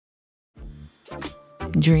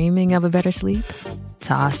Dreaming of a better sleep?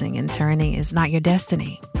 Tossing and turning is not your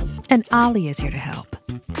destiny. And Ollie is here to help.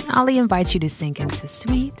 Ollie invites you to sink into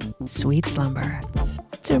sweet, sweet slumber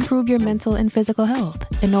to improve your mental and physical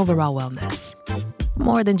health and overall wellness.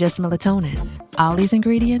 More than just melatonin, Ollie's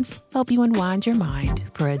ingredients help you unwind your mind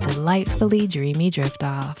for a delightfully dreamy drift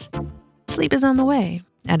off. Sleep is on the way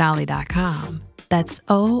at Ollie.com. That's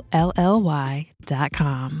OLLY.com.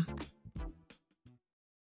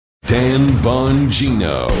 Dan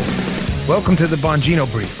Bongino. Welcome to the Bongino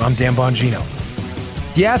Brief. I'm Dan Bongino.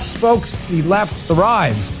 Yes, folks, the left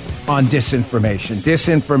thrives on disinformation.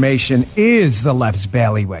 Disinformation is the left's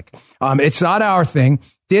bailiwick. It's not our thing.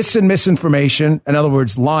 Dis and misinformation, in other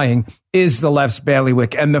words, lying, is the left's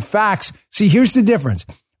bailiwick. And the facts, see, here's the difference.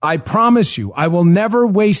 I promise you, I will never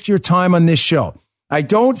waste your time on this show. I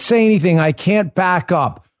don't say anything I can't back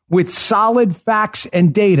up with solid facts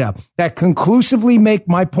and data that conclusively make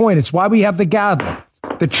my point. It's why we have the gavel.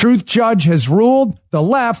 The truth judge has ruled. The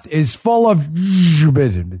left is full of...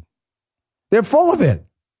 They're full of it.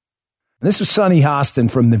 And this was Sunny Hostin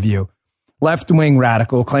from The View. Left-wing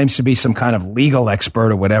radical, claims to be some kind of legal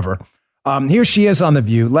expert or whatever. Here she is on The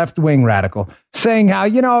View, left-wing radical, saying how,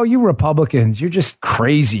 you Republicans, you're just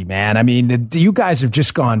crazy, man. I mean, you guys have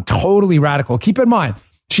just gone totally radical. Keep in mind,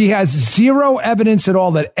 she has zero evidence at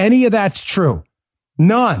all that any of that's true.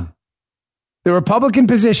 None. The Republican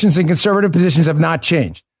positions and conservative positions have not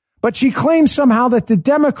changed. But she claims somehow that the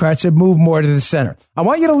Democrats have moved more to the center. I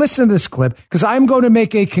want you to listen to this clip because I'm going to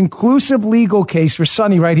make a conclusive legal case for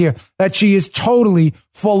Sunny right here that she is totally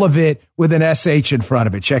full of it with an SH in front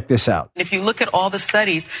of it. Check this out. If you look at all the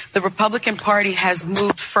studies, the Republican Party has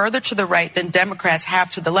moved further to the right than Democrats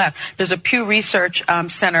have to the left. There's a Pew Research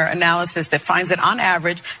Center analysis that finds that on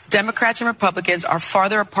average, Democrats and Republicans are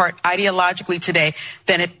farther apart ideologically today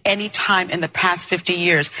than at any time in the past 50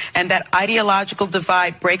 years. And that ideological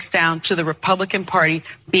divide breaks down to the Republican Party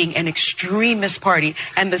being an extremist party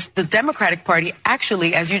and the Democratic Party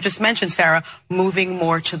actually, as you just mentioned, Sarah, moving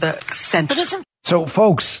more to the center. So,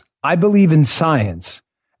 folks, I believe in science,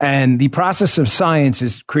 and the process of science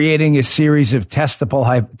is creating a series of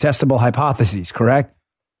testable hypotheses, correct?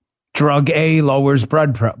 Drug A lowers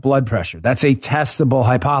blood pressure. That's a testable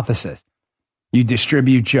hypothesis. You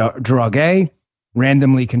distribute drug A,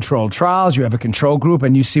 randomly controlled trials, you have a control group,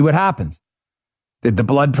 and you see what happens. Did the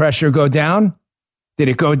blood pressure go down? Did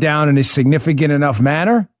it go down in a significant enough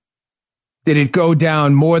manner? Did it go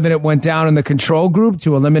down more than it went down in the control group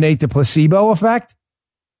to eliminate the placebo effect?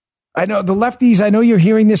 I know the lefties, I know you're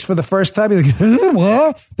hearing this for the first time. You're like,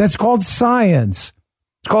 what? That's called science.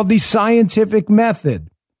 It's called the scientific method.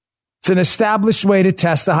 It's an established way to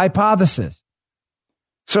test a hypothesis.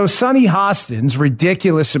 So Sunny Hostin's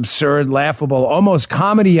ridiculous, absurd, laughable, almost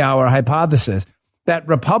comedy hour hypothesis that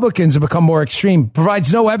Republicans have become more extreme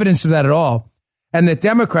provides no evidence of that at all. And that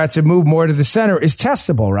Democrats have moved more to the center is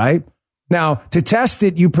testable, right? Now, to test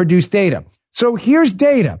it, you produce data. So here's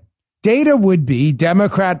data. Data would be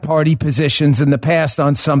Democrat Party positions in the past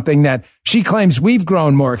on something that she claims we've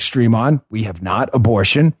grown more extreme on. We have not,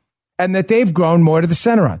 abortion, and that they've grown more to the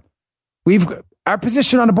center on. Our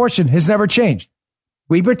position on abortion has never changed.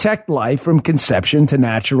 We protect life from conception to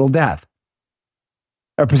natural death.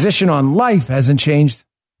 Our position on life hasn't changed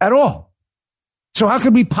at all. So how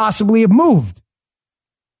could we possibly have moved?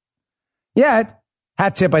 Yet,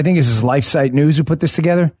 hat tip, I think this is LifeSite News who put this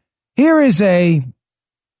together. Here is a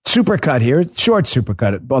supercut here, short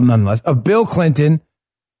supercut, but nonetheless, of Bill Clinton,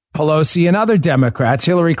 Pelosi, and other Democrats,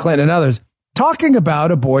 Hillary Clinton and others, talking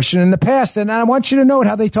about abortion in the past. And I want you to note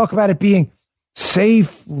how they talk about it being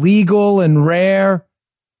safe, legal, and rare.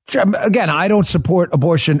 Again, I don't support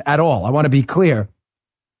abortion at all. I want to be clear.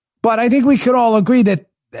 But I think we could all agree that,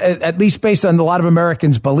 at least based on a lot of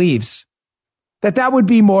Americans' beliefs, that would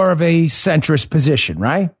be more of a centrist position,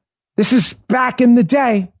 right? This is back in the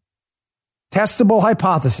day. Testable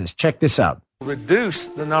hypothesis. Check this out. Reduce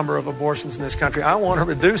the number of abortions in this country. I want to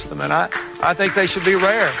reduce them, and I think they should be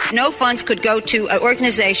rare. No funds could go to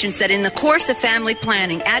organizations that in the course of family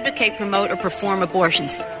planning advocate, promote, or perform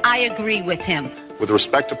abortions. I agree with him. With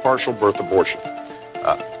respect to partial birth abortion,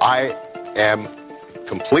 I am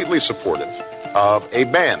completely supportive of a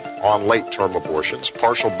ban on late-term abortions,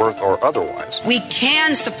 partial birth or otherwise. We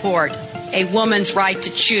can support a woman's right to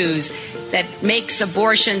choose that makes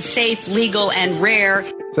abortion safe, legal, and rare.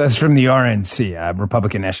 So that's from the RNC,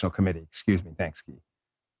 Republican National Committee. Excuse me. Thanks, Keith.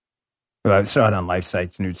 Well, I saw it on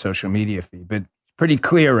LifeSite's new social media feed, but pretty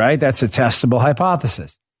clear, right? That's a testable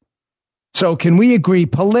hypothesis. So can we agree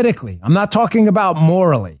politically? I'm not talking about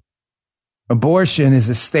morally. Abortion is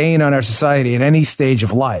a stain on our society at any stage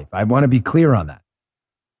of life. I want to be clear on that.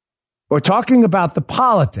 We're talking about the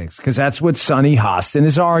politics, because that's what Sonny Hostin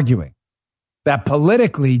is arguing. That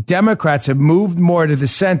politically, Democrats have moved more to the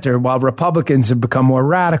center while Republicans have become more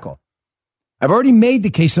radical. I've already made the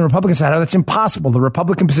case on the Republican side how that's impossible. The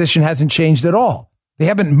Republican position hasn't changed at all. They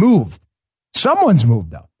haven't moved. Someone's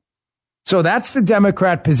moved, though. So that's the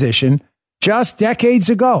Democrat position just decades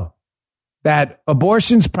ago, that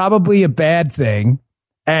abortion's probably a bad thing,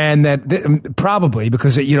 and that probably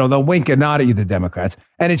because, they'll wink and nod at you, the Democrats,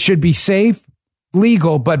 and it should be safe,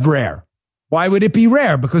 legal, but rare. Why would it be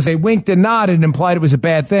rare? Because they winked and nodded and implied it was a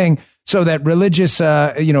bad thing so that religious,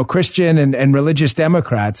 Christian and religious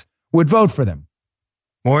Democrats would vote for them.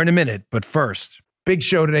 More in a minute, but first, big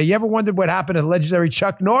show today. You ever wondered what happened to the legendary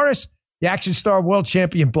Chuck Norris, the action star, world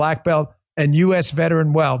champion, black belt, and U.S.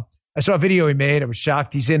 veteran? Well, I saw a video he made. I was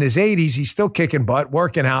shocked. He's in his 80s. He's still kicking butt,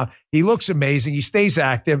 working out. He looks amazing. He stays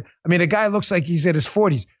active. I mean, a guy looks like he's in his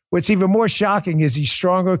 40s. What's even more shocking is he's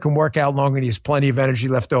stronger, can work out longer, and he has plenty of energy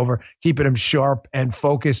left over, keeping him sharp and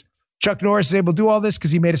focused. Chuck Norris is able to do all this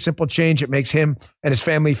because he made a simple change. It makes him and his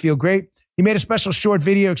family feel great. He made a special short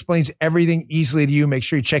video, explains everything easily to you. Make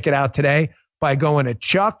sure you check it out today by going to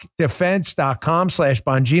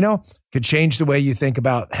chuckdefense.com/Bongino. Could change the way you think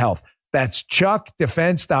about health. That's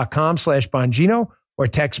chuckdefense.com/Bongino, or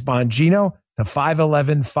text Bongino to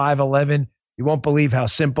 511-511. You won't believe how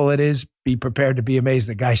simple it is. Be prepared to be amazed.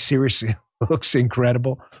 The guy seriously looks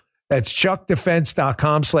incredible. That's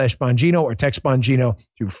chuckdefense.com/Bongino, or text Bongino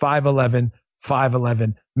to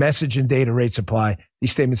 511-511. Message and data rates apply.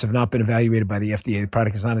 These statements have not been evaluated by the FDA. The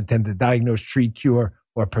product is not intended to diagnose, treat, cure,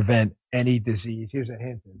 or prevent any disease. Here's a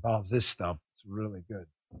hint that involves this stuff. It's really good.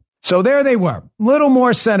 So there they were, a little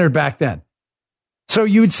more centered back then. So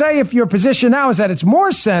you would say if your position now is that it's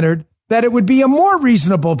more centered, that it would be a more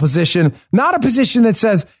reasonable position, not a position that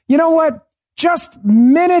says, you know what, just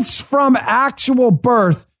minutes from actual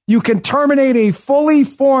birth, you can terminate a fully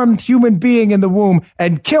formed human being in the womb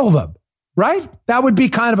and kill them, right? That would be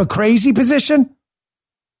kind of a crazy position.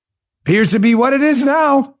 Appears to be what it is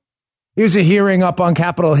now. Here's a hearing up on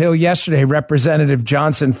Capitol Hill yesterday. Representative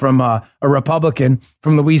Johnson, from a Republican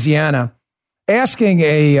from Louisiana, asking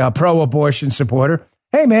a pro-abortion supporter,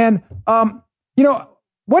 hey, man,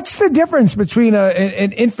 what's the difference between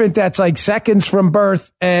an infant that's like seconds from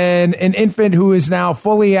birth and an infant who is now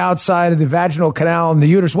fully outside of the vaginal canal and the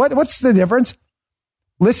uterus? What's the difference?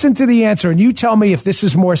 Listen to the answer, and you tell me if this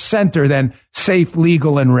is more center than safe,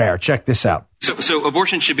 legal, and rare. Check this out. So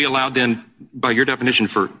abortion should be allowed then, by your definition,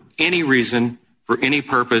 for any reason, for any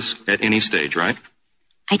purpose, at any stage, right?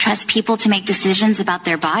 I trust people to make decisions about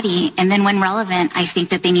their body, and then when relevant, I think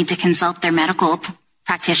that they need to consult their medical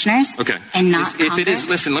practitioners. Okay. And not if it is,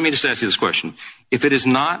 listen, let me just ask you this question. If it is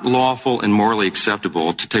not lawful and morally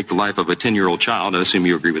acceptable to take the life of a 10-year-old child, I assume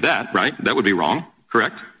you agree with that, right? That would be wrong,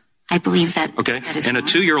 correct? I believe that. Okay. That is and wrong. A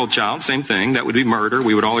 2-year-old child, same thing. That would be murder.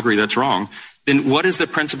 We would all agree that's wrong. Then what is the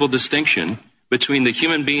principal distinction between the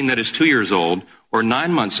human being that is 2 years old or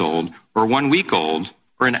 9 months old or 1 week old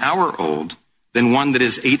or an hour old than one that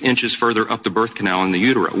is 8 inches further up the birth canal in the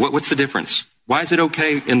utero? What's the difference? Why is it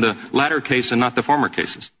okay in the latter case and not the former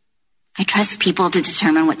cases? I trust people to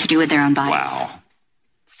determine what to do with their own bodies. Wow.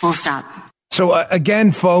 Full stop. So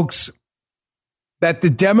again, folks, that the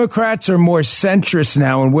Democrats are more centrist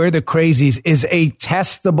now and we're the crazies is a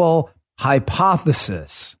testable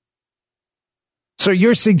hypothesis. So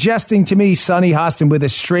you're suggesting to me, Sonny Hostin, with a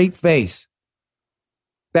straight face,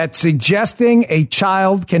 that suggesting a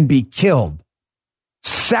child can be killed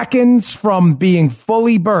seconds from being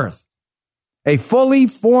fully birthed, a fully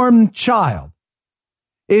formed child,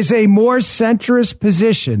 is a more centrist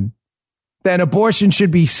position than abortion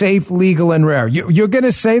should be safe, legal, and rare. You're going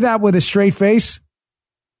to say that with a straight face?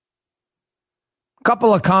 A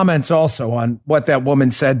couple of comments also on what that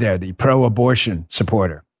woman said there, the pro-abortion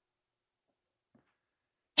supporter.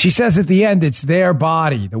 She says at the end, it's their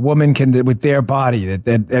body. The woman can, with their body,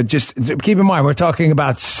 that just keep in mind, we're talking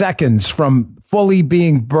about seconds from fully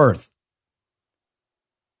being birthed.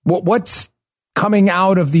 What's coming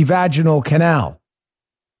out of the vaginal canal?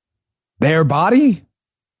 Their body?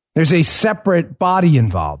 There's a separate body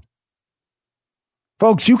involved.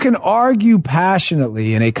 Folks, you can argue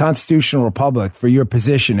passionately in a constitutional republic for your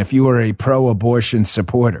position if you are a pro-abortion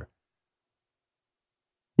supporter.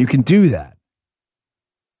 You can do that.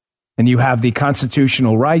 And you have the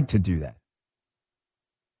constitutional right to do that.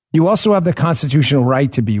 You also have the constitutional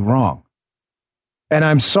right to be wrong. And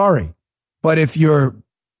I'm sorry, but if your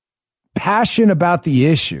passion about the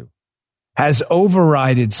issue has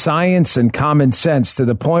overridden science and common sense to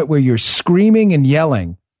the point where you're screaming and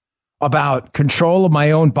yelling about control of my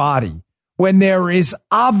own body when there is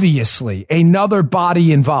obviously another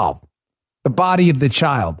body involved, the body of the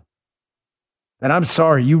child, then I'm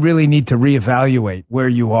sorry, you really need to reevaluate where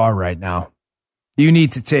you are right now. You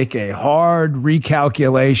need to take a hard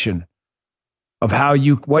recalculation of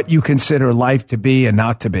what you consider life to be and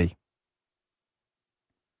not to be.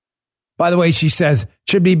 By the way, she says,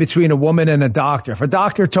 should be between a woman and a doctor. If a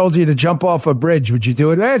doctor told you to jump off a bridge, would you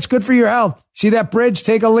do it? Hey, it's good for your health. See that bridge?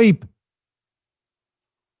 Take a leap.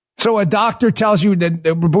 So a doctor tells you that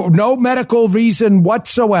no medical reason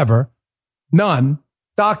whatsoever, none.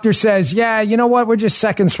 Doctor says, yeah, you know what? We're just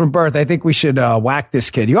seconds from birth. I think we should whack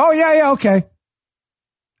this kid. Oh, yeah, okay.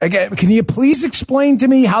 Again, can you please explain to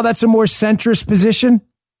me how that's a more centrist position?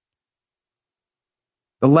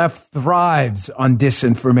 The left thrives on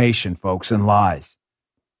disinformation, folks, and lies.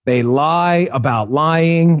 They lie about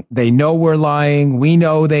lying. They know we're lying. We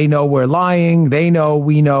know they know we're lying. They know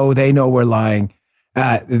we know they know we're lying,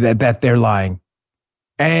 that they're lying.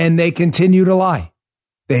 And they continue to lie.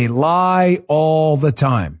 They lie all the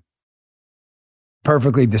time.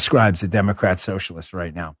 Perfectly describes the Democrat socialist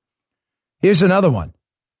right now. Here's another one.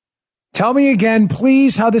 Tell me again,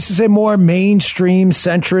 please, how this is a more mainstream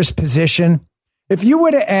centrist position. If you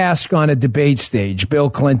were to ask on a debate stage Bill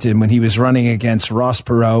Clinton when he was running against Ross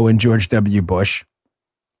Perot and George W. Bush,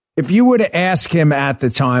 if you were to ask him at the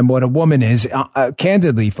time what a woman is,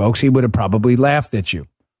 candidly, folks, he would have probably laughed at you.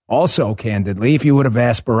 Also, candidly, if you would have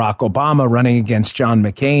asked Barack Obama running against John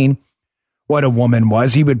McCain what a woman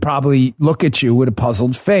was, he would probably look at you with a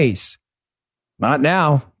puzzled face. Not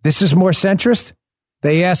now. This is more centrist.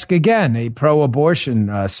 They ask again, a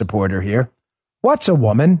pro-abortion supporter here, what's a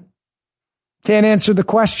woman? Can't answer the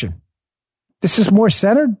question. This is more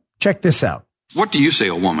centered? Check this out. What do you say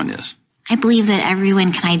a woman is? I believe that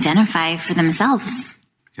everyone can identify for themselves.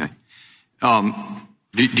 Okay.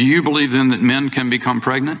 Do you believe then that men can become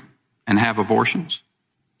pregnant and have abortions?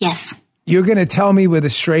 Yes. You're going to tell me with a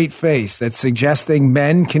straight face that suggesting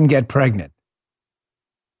men can get pregnant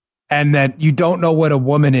and that you don't know what a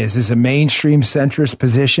woman is a mainstream centrist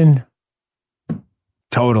position?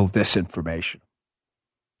 Total disinformation.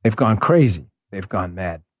 They've gone crazy. They've gone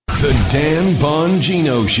mad. The Dan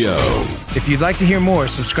Bongino Show. If you'd like to hear more,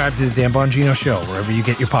 subscribe to the Dan Bongino Show wherever you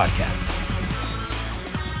get your podcasts.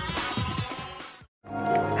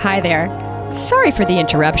 Hi there. Sorry for the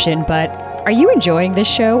interruption, but are you enjoying this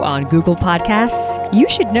show on Google Podcasts? You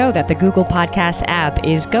should know that the Google Podcasts app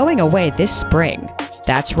is going away this spring.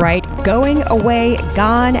 That's right, going away,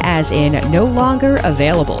 gone as in no longer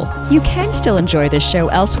available. You can still enjoy this show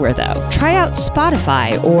elsewhere though. Try out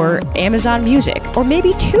Spotify or Amazon Music, or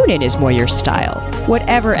maybe TuneIn is more your style.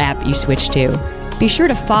 Whatever app you switch to, be sure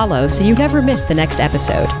to follow so you never miss the next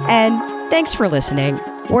episode. And thanks for listening,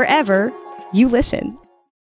 wherever you listen.